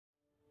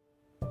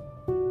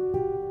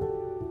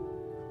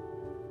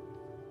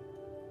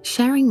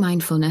Sharing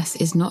mindfulness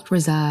is not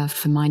reserved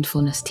for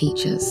mindfulness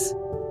teachers.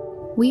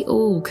 We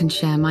all can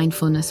share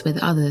mindfulness with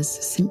others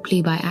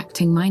simply by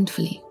acting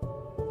mindfully,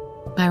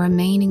 by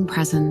remaining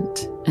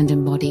present and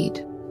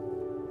embodied.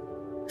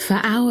 For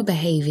our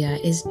behaviour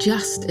is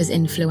just as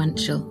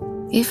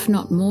influential, if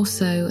not more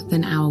so,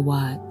 than our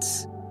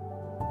words.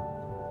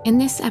 In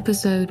this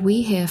episode,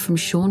 we hear from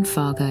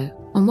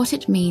Fargo on what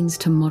it means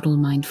to model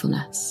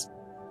mindfulness,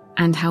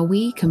 and how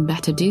we can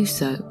better do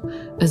so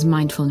as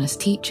mindfulness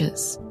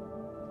teachers,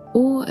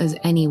 or as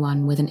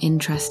anyone with an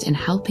interest in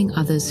helping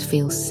others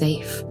feel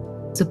safe,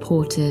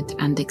 supported,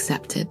 and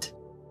accepted.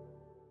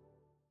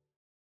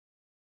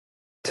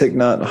 Thich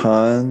Nhat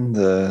Hanh,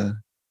 the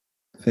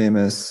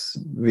famous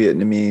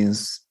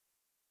Vietnamese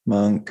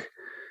monk,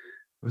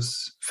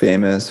 was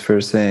famous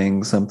for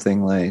saying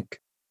something like,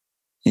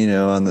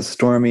 on the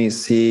stormy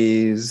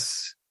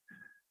seas,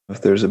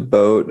 if there's a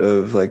boat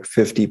of like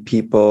 50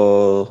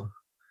 people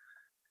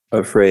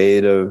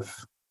afraid of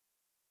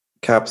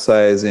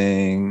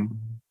capsizing,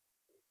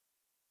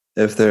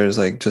 if there's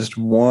like just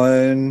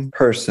one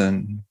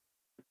person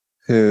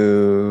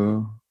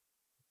who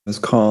is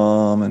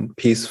calm and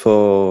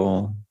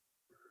peaceful,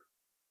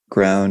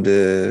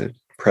 grounded,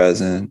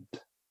 present,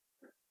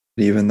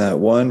 even that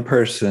one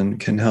person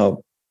can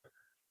help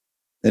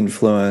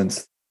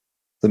influence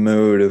the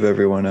mood of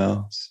everyone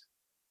else.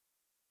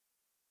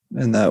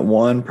 And that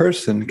one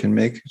person can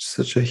make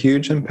such a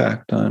huge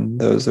impact on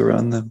those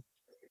around them.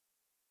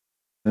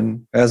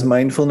 And as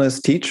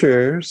mindfulness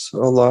teachers, a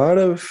lot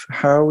of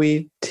how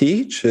we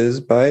teach is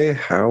by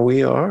how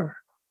we are.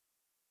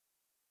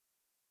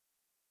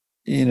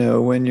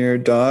 When your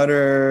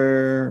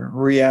daughter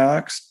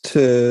reacts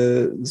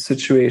to the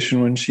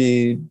situation when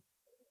she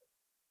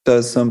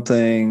does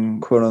something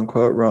quote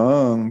unquote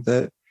wrong,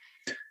 that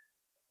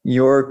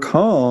your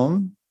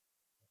calm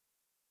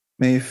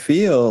may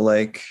feel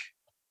like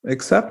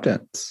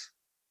acceptance.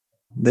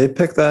 They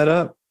pick that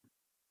up,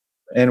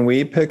 and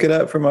we pick it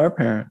up from our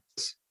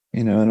parents.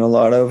 And a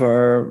lot of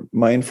our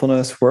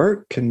mindfulness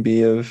work can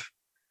be of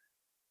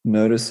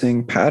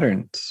noticing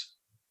patterns,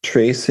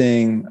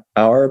 tracing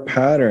our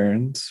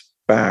patterns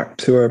back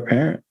to our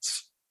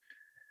parents.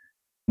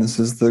 This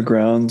is the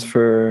grounds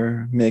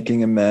for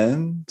making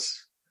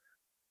amends,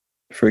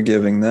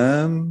 forgiving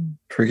them,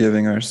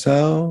 forgiving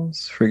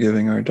ourselves,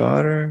 forgiving our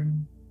daughter,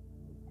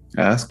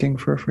 asking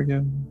for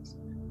forgiveness,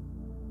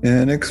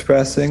 and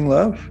expressing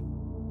love.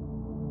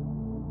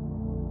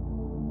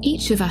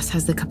 Each of us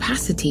has the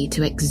capacity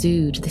to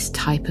exude this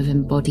type of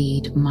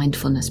embodied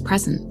mindfulness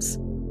presence.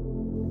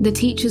 The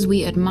teachers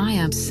we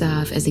admire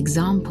serve as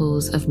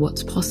examples of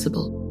what's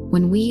possible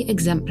when we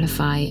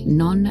exemplify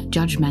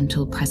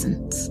non-judgmental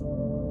presence.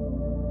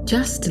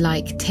 Just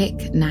like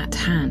Thich Nhat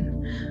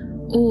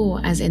Hanh, or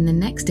as in the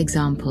next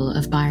example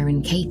of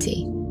Byron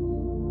Katie,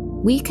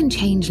 we can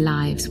change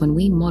lives when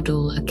we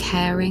model a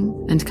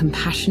caring and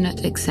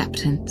compassionate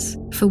acceptance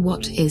for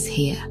what is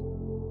here.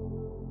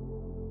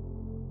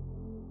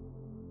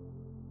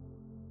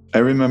 I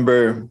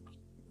remember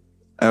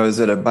I was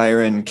at a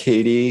Byron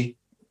Katie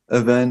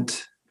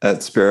event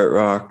at Spirit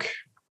Rock,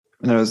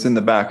 and I was in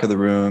the back of the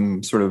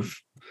room sort of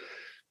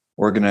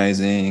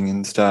organizing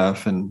and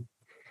stuff. And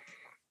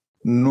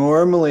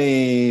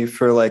normally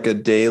for like a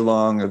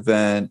day-long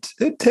event,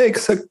 it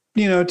takes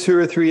 2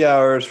 or 3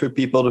 hours for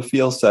people to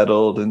feel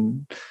settled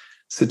and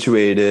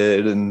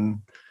situated and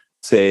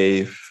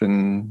safe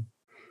and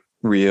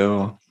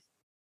real.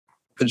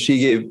 But she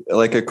gave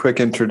like a quick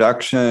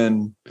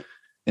introduction,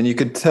 and you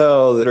could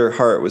tell that her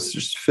heart was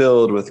just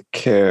filled with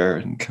care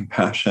and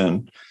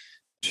compassion.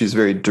 She's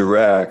very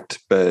direct,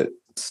 but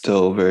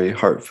still very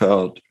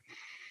heartfelt.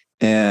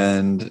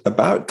 And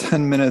about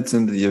 10 minutes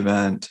into the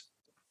event,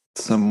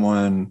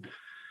 someone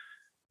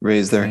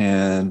raised their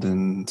hand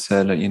and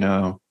said,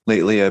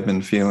 lately I've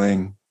been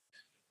feeling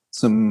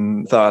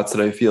some thoughts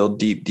that I feel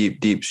deep, deep,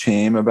 deep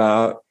shame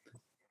about.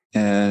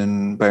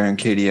 And Byron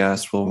Katie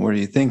asked, well, what are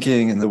you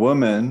thinking? And the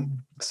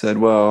woman said,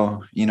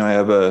 well, I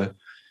have a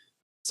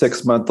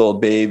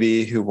 6-month-old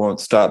baby who won't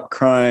stop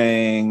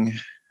crying,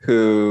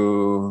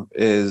 who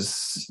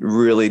is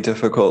really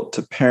difficult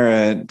to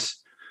parent,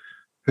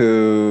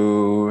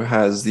 who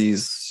has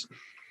these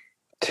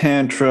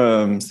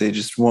tantrums. They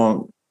just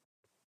won't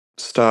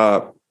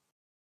stop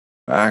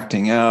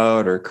acting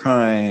out or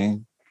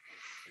crying.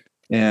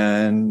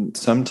 And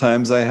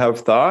sometimes I have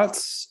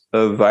thoughts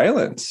of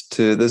violence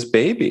to this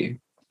baby,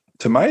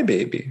 to my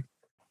baby.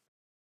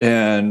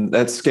 And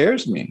that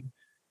scares me.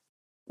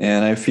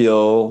 And I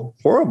feel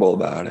horrible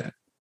about it.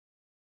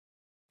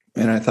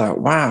 And I thought,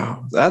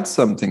 wow, that's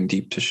something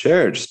deep to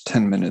share just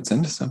 10 minutes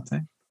into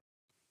something.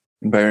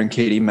 And Byron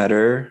Katie met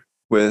her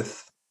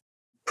with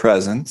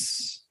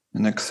presence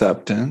and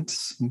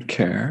acceptance and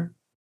care.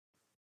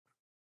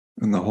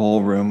 And the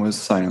whole room was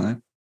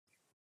silent.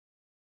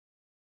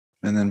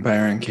 And then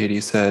Byron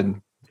Katie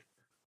said,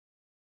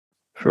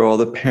 for all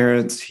the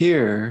parents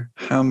here,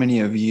 how many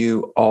of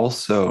you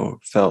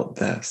also felt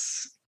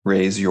this?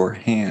 Raise your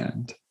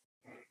hand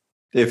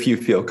if you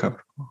feel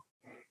comfortable.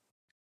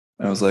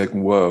 I was like,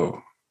 whoa.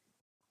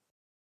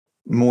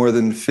 more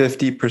than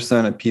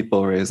 50% of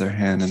people raise their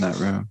hand in that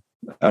room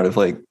out of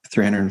like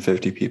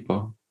 350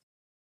 people.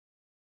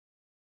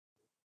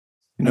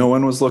 No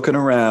one was looking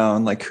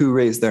around like who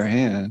raised their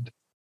hand.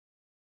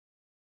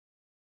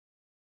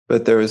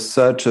 But there was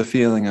such a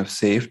feeling of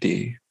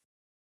safety,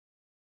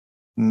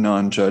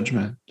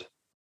 non-judgment,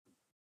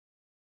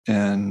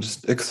 and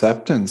just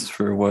acceptance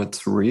for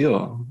what's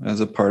real as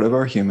a part of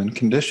our human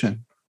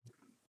condition.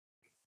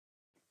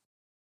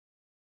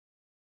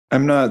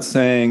 I'm not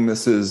saying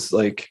this is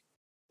like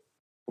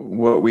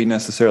what we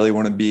necessarily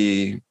want to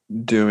be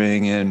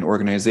doing in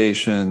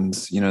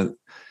organizations.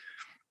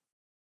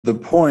 The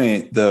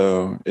point,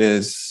 though,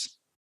 is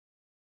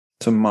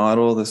to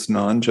model this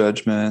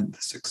non-judgment,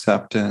 this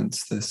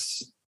acceptance,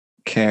 this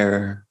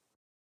care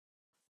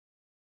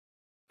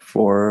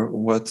for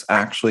what's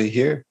actually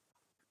here.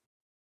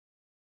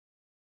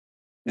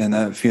 And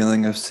that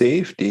feeling of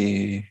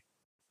safety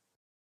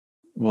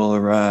will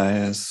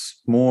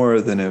arise more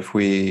than if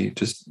we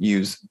just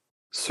use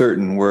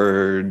certain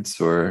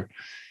words or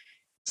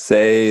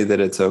say that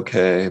it's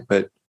okay,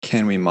 but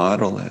can we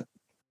model it?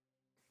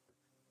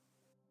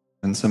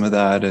 And some of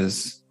that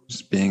is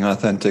just being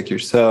authentic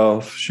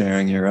yourself,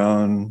 sharing your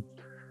own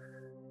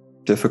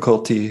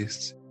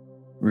difficulties,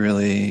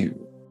 really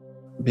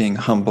being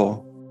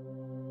humble,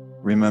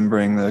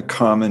 remembering the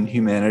common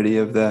humanity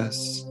of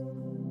this.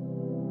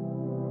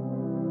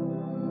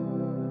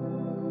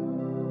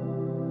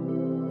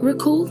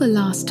 Recall the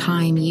last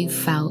time you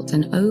felt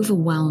an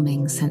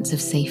overwhelming sense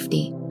of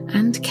safety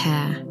and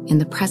care in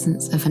the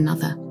presence of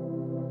another.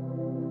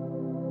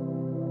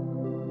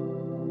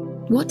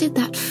 What did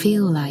that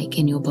feel like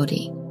in your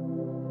body?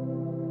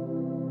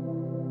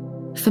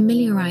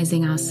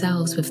 Familiarizing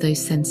ourselves with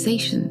those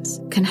sensations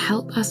can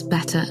help us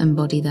better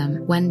embody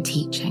them when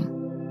teaching,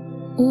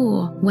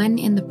 or when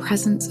in the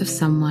presence of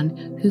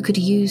someone who could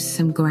use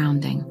some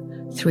grounding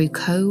through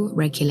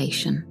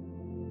co-regulation.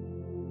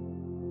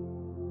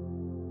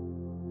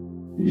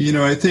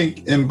 I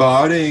think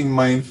embodying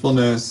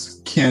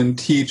mindfulness can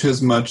teach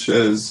as much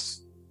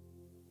as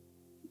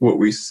what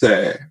we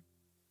say.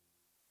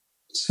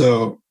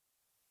 So,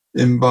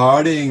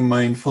 embodying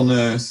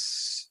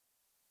mindfulness,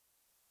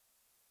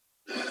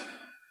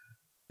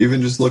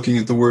 even just looking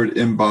at the word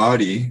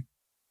embody,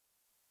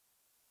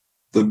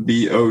 the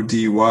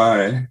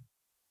B-O-D-Y,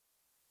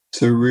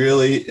 to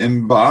really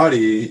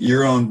embody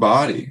your own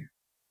body.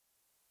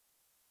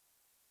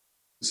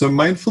 So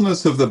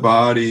mindfulness of the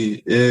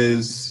body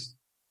is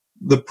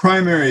the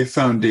primary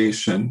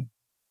foundation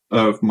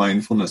of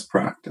mindfulness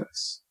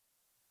practice.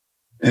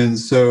 And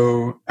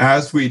so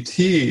as we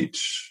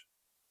teach,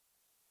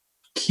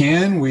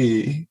 can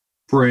we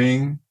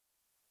bring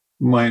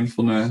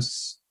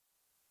mindfulness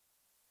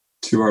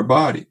to our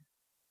body?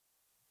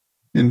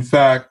 In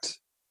fact,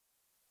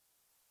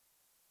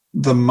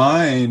 the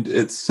mind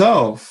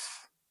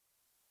itself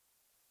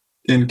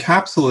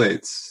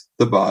encapsulates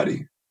the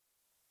body.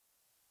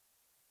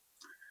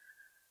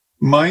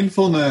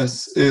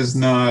 Mindfulness is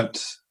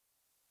not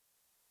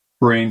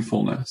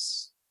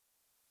brainfulness.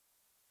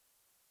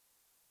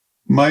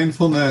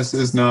 Mindfulness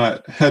is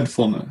not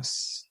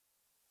headfulness.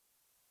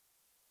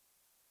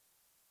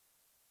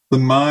 The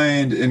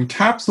mind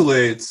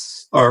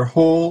encapsulates our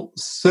whole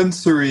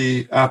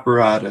sensory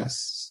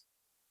apparatus,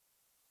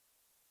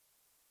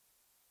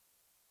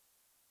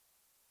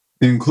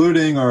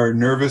 including our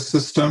nervous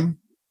system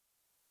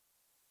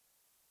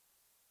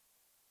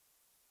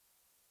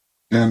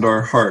and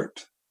our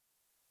heart.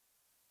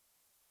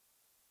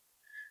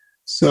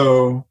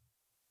 So,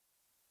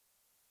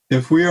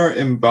 if we are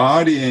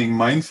embodying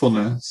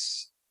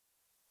mindfulness,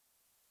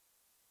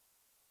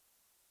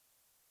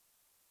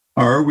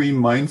 are we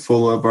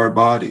mindful of our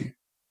body,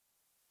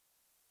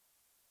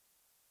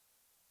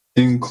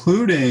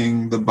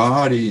 including the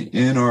body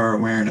in our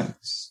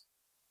awareness?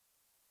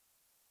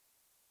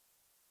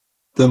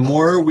 The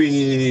more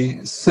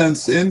we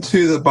sense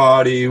into the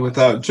body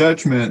without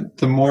judgment,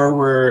 the more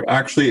we're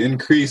actually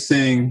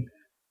increasing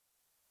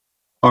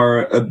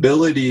our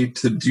ability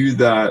to do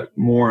that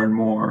more and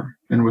more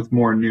and with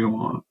more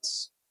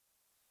nuance.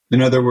 In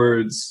other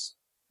words,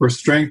 we're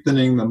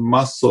strengthening the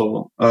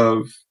muscle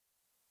of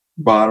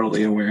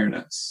bodily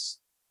awareness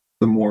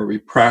the more we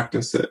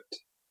practice it.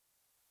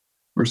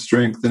 We're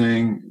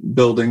strengthening,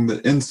 building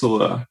the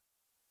insula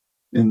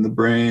in the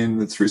brain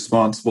that's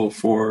responsible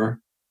for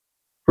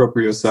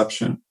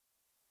proprioception,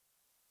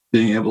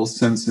 being able to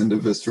sense into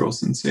visceral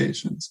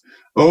sensations,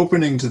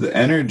 opening to the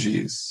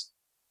energies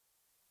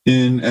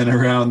in and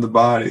around the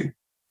body.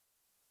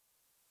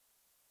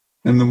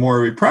 And the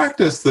more we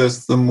practice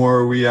this, the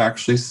more we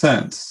actually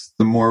sense,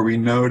 the more we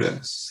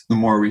notice, the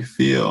more we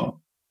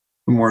feel,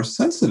 the more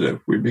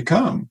sensitive we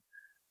become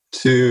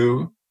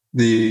to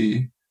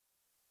the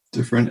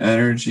different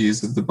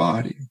energies of the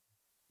body,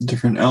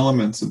 different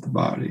elements of the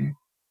body,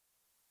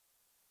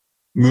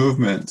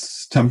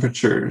 movements,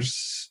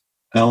 temperatures,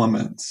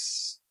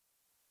 elements,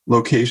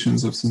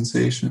 locations of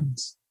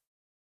sensations.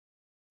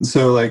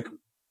 So like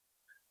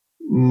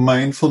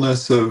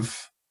mindfulness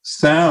of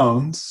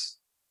sounds,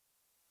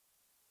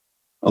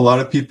 a lot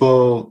of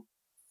people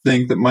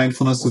think that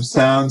mindfulness of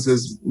sounds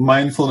is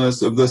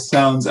mindfulness of the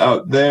sounds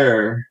out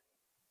there,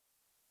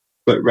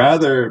 but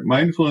rather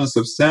mindfulness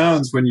of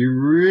sounds, when you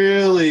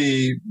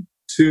really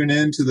tune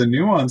into the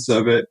nuance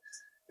of it,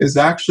 is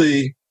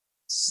actually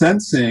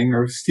sensing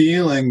or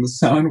feeling the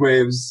sound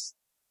waves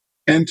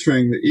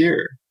entering the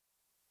ear,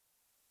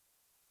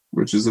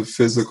 which is a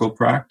physical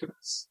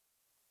practice.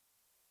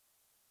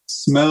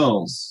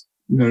 Smells,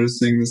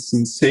 noticing the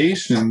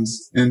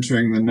sensations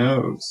entering the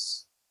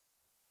nose.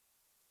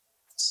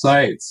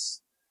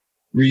 Sights,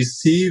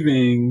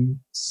 receiving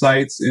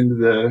sights into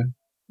the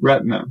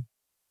retina.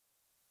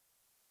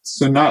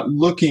 So not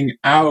looking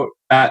out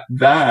at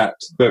that,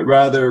 but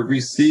rather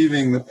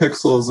receiving the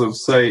pixels of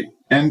sight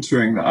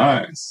entering the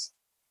eyes.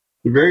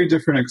 A very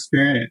different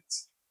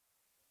experience.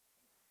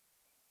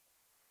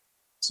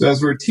 So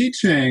as we're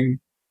teaching,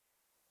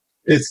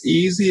 it's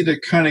easy to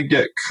kind of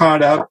get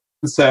caught up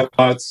in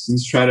thoughts and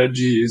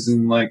strategies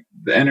and like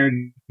the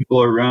energy of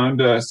people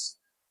around us,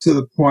 to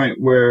the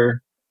point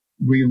where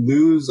we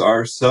lose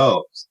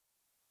ourselves,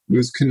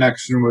 lose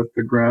connection with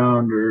the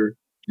ground or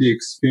the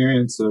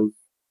experience of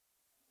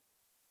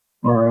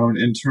our own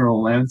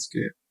internal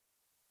landscape.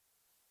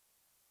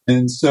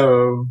 And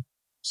so,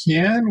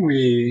 can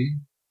we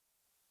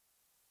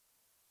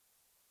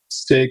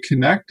stay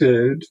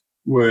connected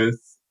with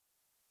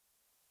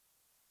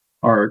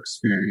our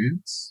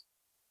experience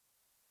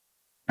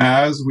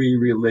as we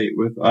relate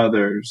with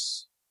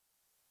others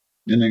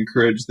and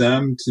encourage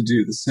them to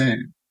do the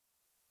same?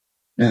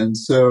 And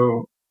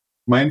so,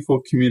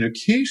 mindful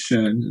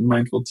communication and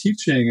mindful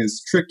teaching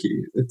is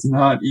tricky. It's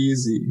not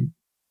easy.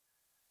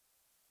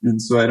 And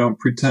so I don't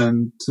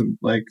pretend to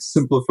like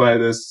simplify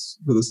this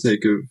for the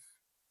sake of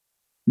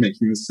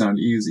making this sound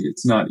easy.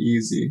 It's not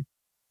easy.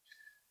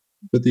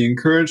 But the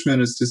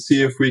encouragement is to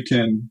see if we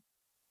can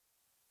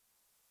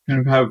kind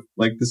of have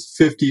like this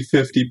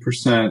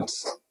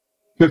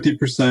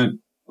 50%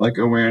 like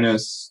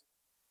awareness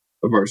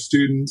of our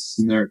students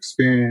and their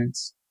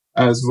experience,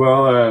 as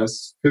well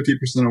as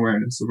 50%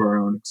 awareness of our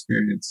own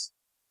experience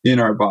in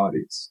our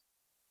bodies.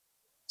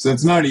 So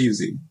it's not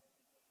easy.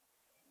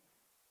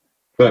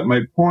 But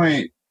my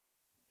point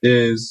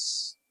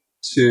is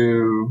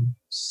to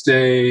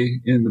stay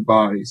in the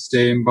body,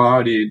 stay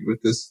embodied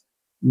with this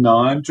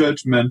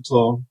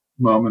non-judgmental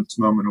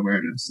moment-to-moment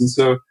awareness. And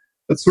so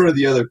that's sort of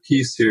the other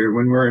piece here.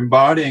 When we're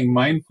embodying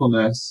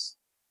mindfulness,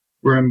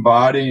 we're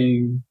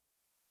embodying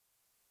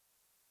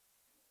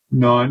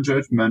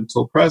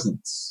non-judgmental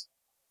presence.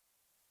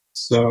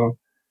 So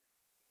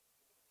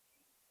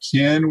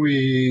can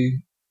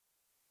we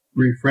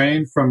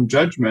refrain from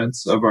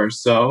judgments of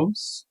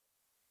ourselves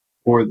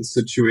or the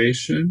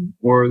situation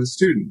or the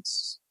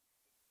students?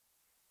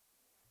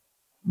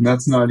 And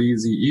that's not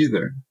easy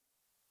either.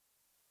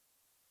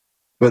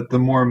 But the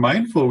more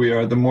mindful we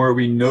are, the more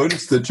we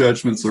notice the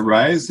judgments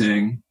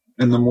arising,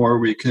 and the more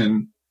we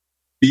can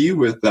be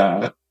with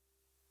that.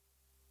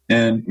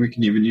 And we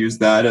can even use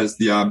that as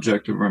the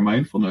object of our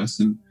mindfulness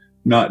and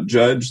not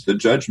judge the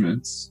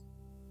judgments.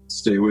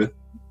 Stay with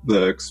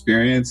the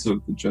experience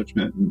of the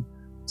judgment and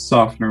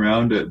soften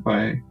around it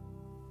by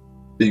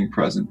being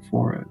present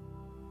for it.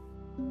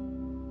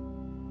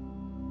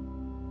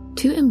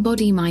 To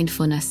embody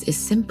mindfulness is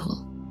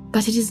simple,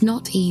 but it is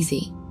not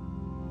easy.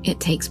 It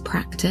takes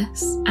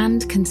practice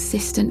and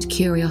consistent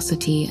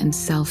curiosity and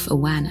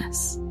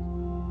self-awareness.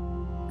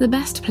 The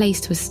best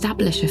place to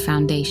establish a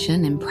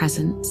foundation in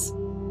presence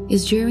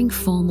is during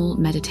formal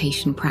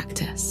meditation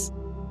practice.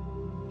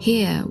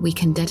 Here, we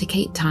can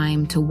dedicate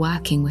time to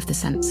working with the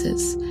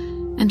senses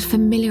and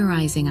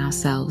familiarizing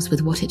ourselves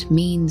with what it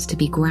means to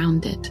be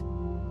grounded,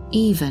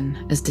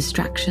 even as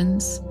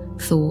distractions,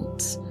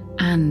 thoughts,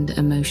 and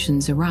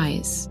emotions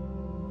arise.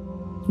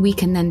 We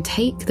can then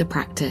take the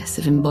practice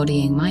of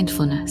embodying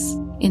mindfulness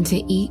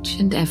into each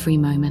and every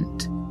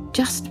moment,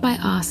 just by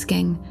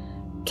asking,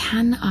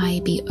 can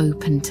I be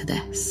open to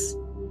this?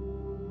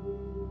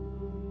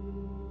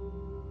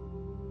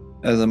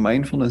 As a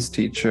mindfulness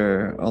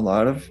teacher, a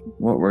lot of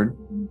what we're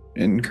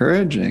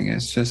encouraging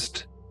is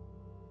just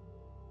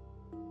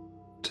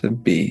to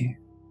be.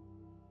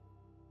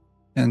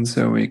 And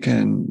so we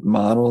can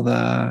model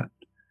that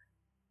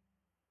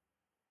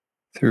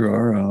through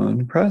our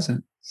own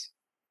presence,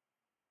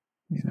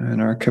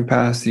 and our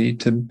capacity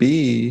to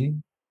be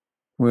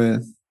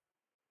with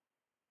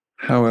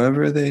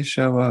however they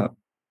show up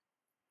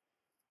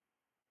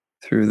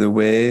through the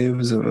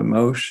waves of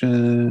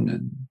emotion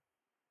and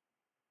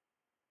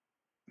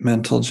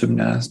mental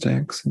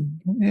gymnastics.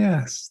 And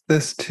yes,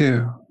 this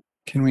too.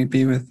 Can we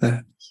be with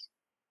this?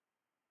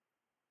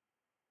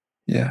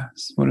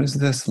 Yes. What is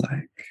this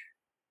like?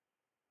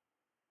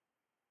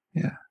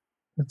 Yeah,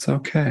 it's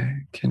okay.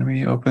 Can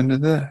we open to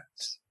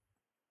this?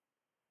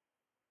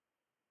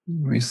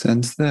 Can we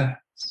sense this?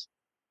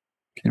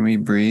 Can we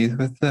breathe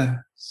with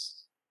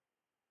this?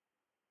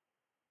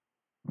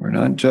 We're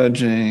not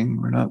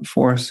judging, we're not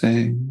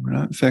forcing, we're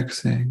not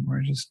fixing,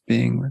 we're just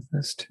being with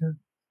this too.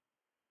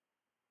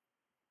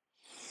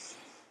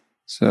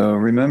 So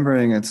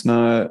remembering it's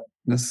not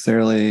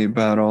necessarily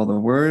about all the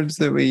words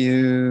that we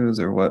use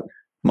or what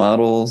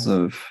models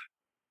of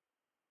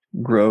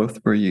growth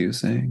we're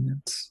using.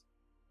 It's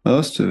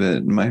most of it,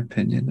 in my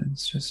opinion,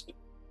 is just,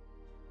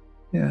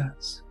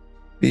 yes,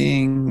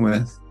 being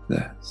with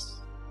this,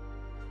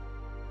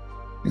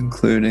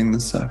 including the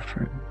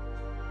suffering.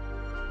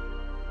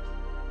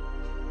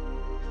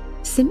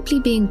 Simply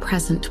being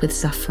present with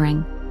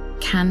suffering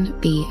can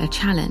be a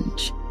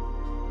challenge.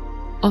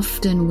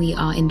 Often we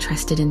are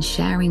interested in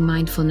sharing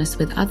mindfulness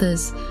with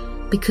others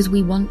because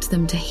we want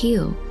them to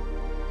heal,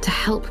 to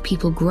help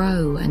people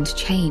grow and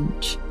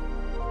change.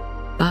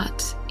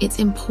 But it's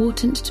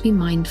important to be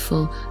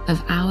mindful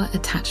of our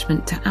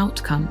attachment to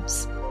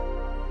outcomes.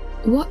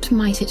 What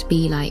might it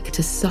be like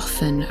to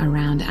soften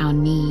around our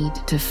need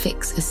to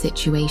fix a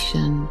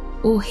situation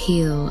or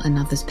heal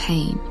another's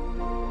pain?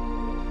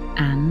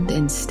 And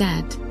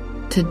instead,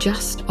 to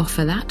just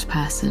offer that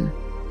person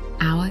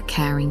our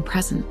caring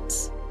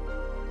presence.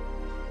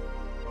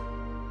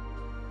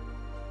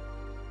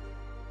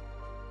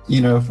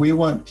 If we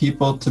want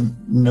people to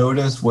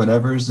notice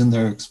whatever's in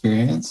their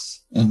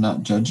experience and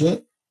not judge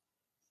it,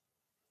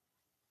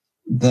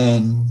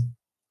 then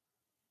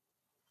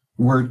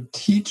we're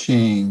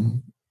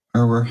teaching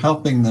or we're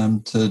helping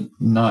them to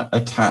not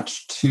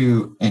attach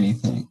to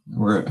anything.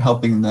 We're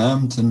helping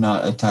them to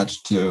not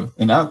attach to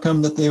an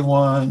outcome that they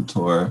want,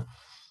 or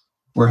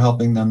we're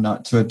helping them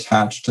not to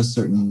attach to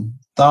certain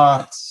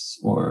thoughts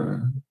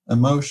or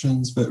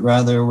emotions, but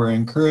rather we're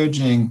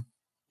encouraging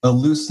a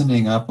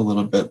loosening up a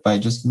little bit by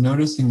just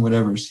noticing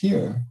whatever's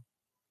here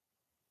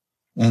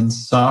and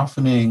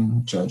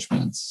softening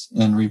judgments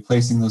and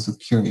replacing those with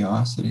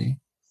curiosity.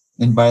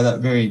 And by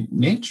that very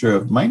nature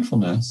of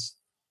mindfulness,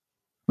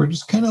 we're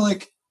just kind of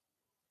like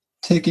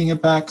taking a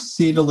back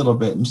seat a little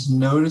bit and just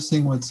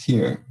noticing what's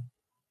here.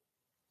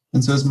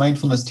 And so as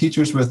mindfulness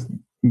teachers with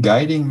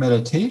guiding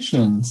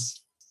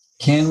meditations,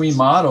 can we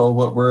model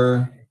what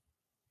we're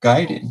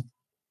guiding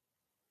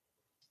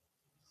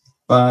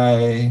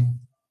by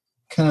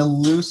kind of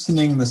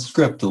loosening the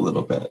script a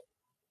little bit,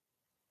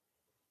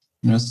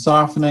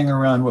 softening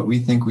around what we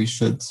think we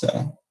should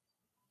say,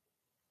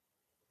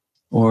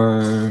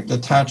 or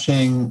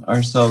detaching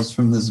ourselves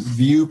from this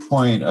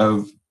viewpoint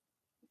of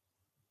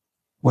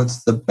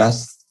what's the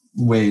best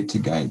way to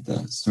guide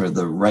this or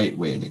the right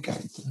way to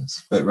guide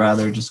this, but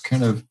rather just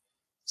kind of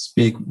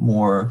speak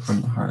more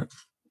from the heart.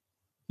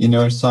 A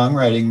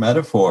songwriting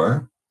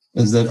metaphor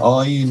is that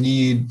all you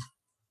need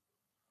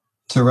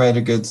to write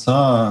a good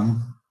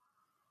song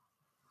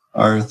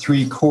are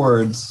 3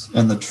 chords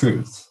and the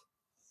truth.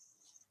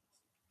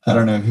 I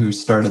don't know who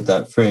started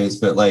that phrase,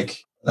 but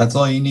that's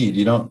all you need.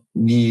 You don't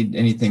need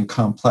anything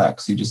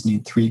complex. You just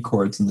need 3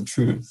 chords and the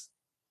truth.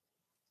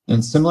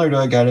 And similar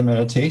to a guided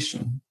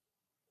meditation,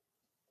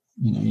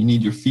 you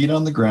need your feet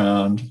on the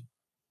ground,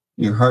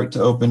 your heart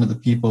to open to the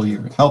people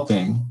you're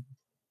helping,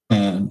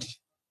 and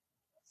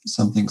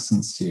something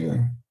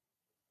sincere.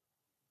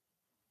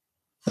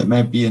 That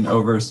might be an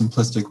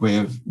oversimplistic way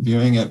of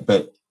viewing it,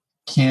 but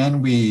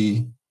can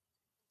we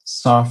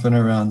soften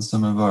around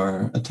some of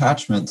our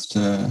attachments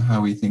to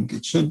how we think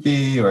it should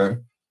be,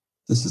 or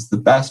this is the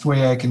best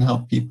way I can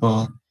help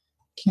people?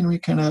 Can we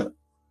kind of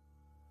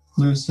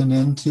loosen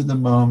into the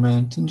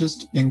moment and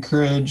just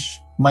encourage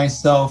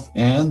myself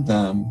and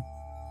them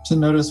to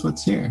notice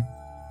what's here?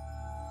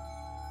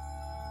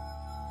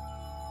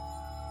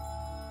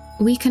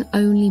 We can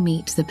only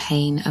meet the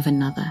pain of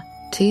another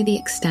to the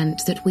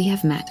extent that we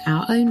have met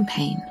our own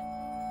pain.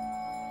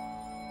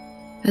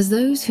 As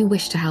those who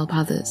wish to help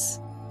others,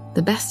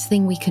 the best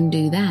thing we can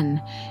do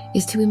then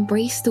is to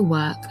embrace the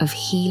work of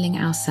healing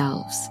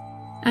ourselves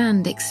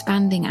and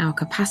expanding our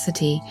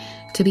capacity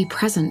to be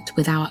present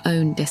with our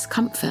own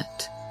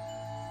discomfort.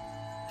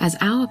 As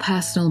our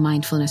personal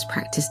mindfulness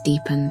practice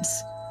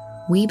deepens,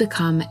 we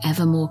become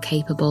ever more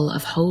capable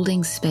of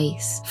holding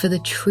space for the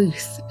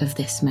truth of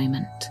this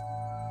moment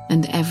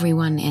and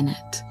everyone in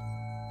it.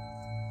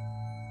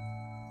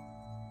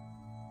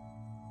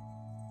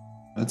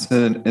 It's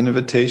an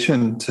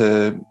invitation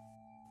to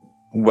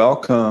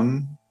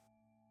welcome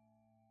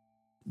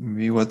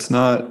maybe what's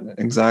not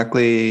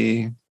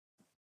exactly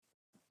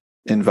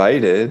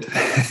invited.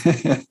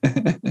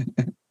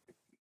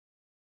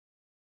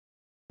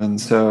 And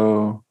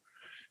so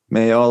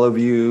may all of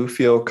you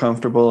feel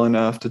comfortable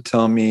enough to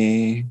tell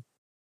me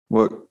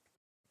what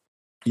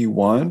you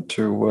want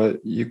or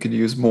what you could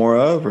use more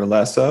of or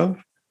less of,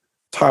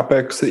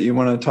 topics that you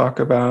want to talk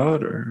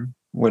about or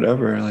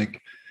whatever.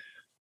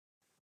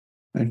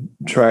 I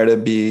try to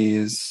be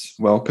as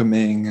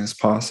welcoming as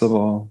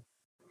possible,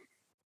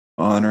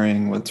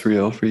 honoring what's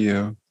real for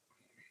you.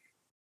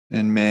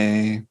 And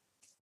may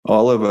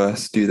all of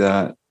us do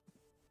that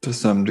to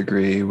some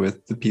degree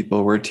with the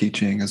people we're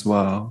teaching as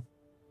well.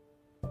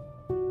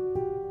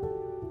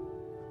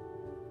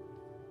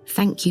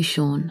 Thank you,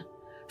 Sean,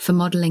 for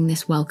modelling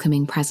this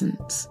welcoming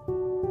presence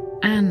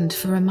and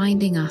for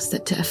reminding us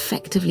that to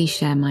effectively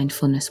share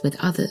mindfulness with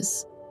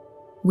others,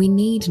 we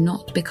need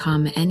not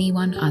become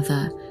anyone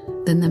other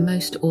than the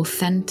most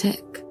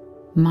authentic,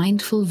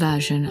 mindful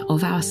version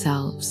of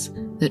ourselves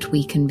that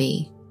we can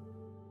be.